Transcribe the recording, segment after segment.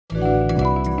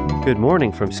Good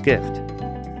morning from Skift.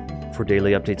 For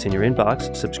daily updates in your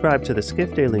inbox, subscribe to the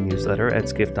Skift Daily newsletter at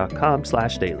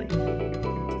skift.com/daily.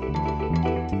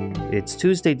 It's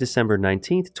Tuesday, December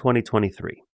 19th,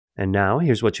 2023. And now,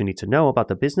 here's what you need to know about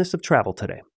the business of travel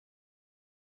today.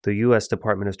 The U.S.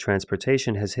 Department of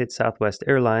Transportation has hit Southwest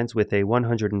Airlines with a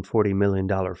 $140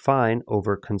 million fine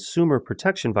over consumer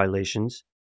protection violations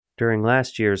during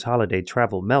last year's holiday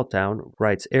travel meltdown,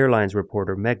 writes Airlines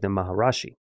reporter Meghna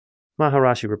Maharishi.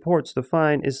 Maharishi reports the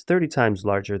fine is 30 times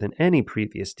larger than any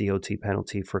previous DOT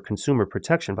penalty for consumer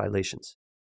protection violations.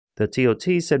 The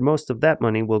DOT said most of that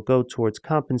money will go towards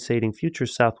compensating future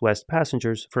Southwest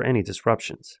passengers for any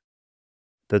disruptions.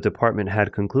 The department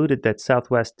had concluded that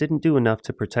Southwest didn't do enough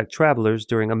to protect travelers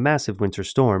during a massive winter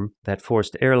storm that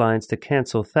forced airlines to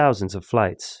cancel thousands of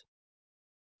flights.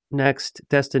 Next,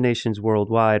 destinations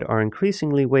worldwide are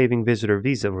increasingly waiving visitor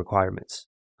visa requirements.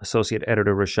 Associate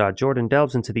editor Rashad Jordan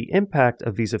delves into the impact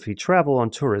of visa-free travel on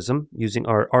tourism using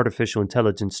our artificial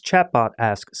intelligence chatbot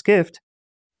Ask Skift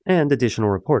and additional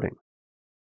reporting.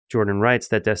 Jordan writes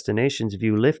that destinations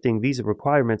view lifting visa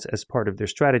requirements as part of their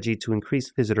strategy to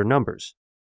increase visitor numbers.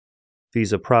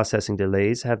 Visa processing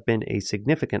delays have been a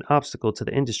significant obstacle to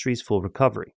the industry's full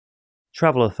recovery.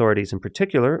 Travel authorities in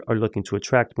particular are looking to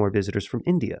attract more visitors from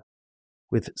India,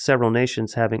 with several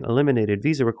nations having eliminated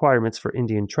visa requirements for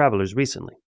Indian travelers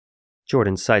recently.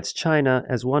 Jordan cites China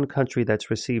as one country that's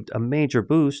received a major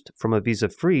boost from a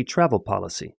visa-free travel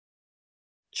policy.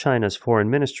 China's foreign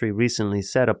ministry recently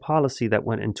said a policy that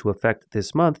went into effect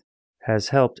this month has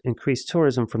helped increase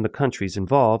tourism from the countries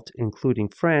involved, including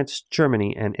France,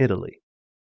 Germany, and Italy.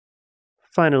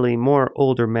 Finally, more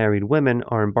older married women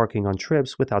are embarking on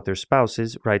trips without their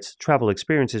spouses, writes travel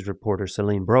experiences reporter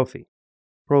Celine Brophy.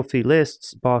 Brophy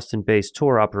lists Boston-based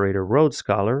tour operator Road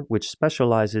Scholar, which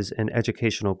specializes in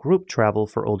educational group travel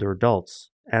for older adults,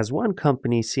 as one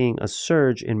company seeing a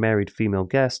surge in married female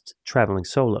guests traveling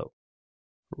solo.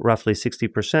 Roughly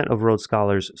 60% of Road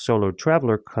Scholar's solo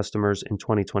traveler customers in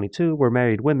 2022 were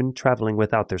married women traveling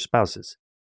without their spouses.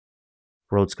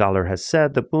 Road Scholar has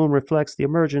said the boom reflects the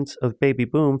emergence of baby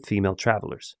boom female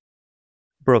travelers.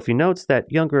 Brophy notes that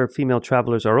younger female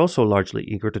travelers are also largely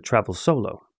eager to travel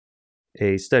solo.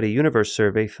 A Study Universe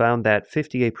survey found that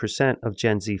 58% of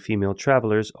Gen Z female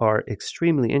travelers are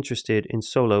extremely interested in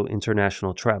solo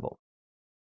international travel.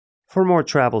 For more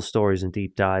travel stories and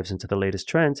deep dives into the latest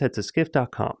trends, head to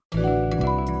skift.com.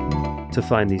 To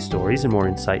find these stories and more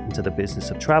insight into the business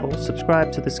of travel,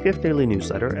 subscribe to the Skift Daily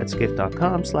newsletter at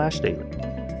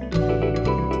skift.com/daily.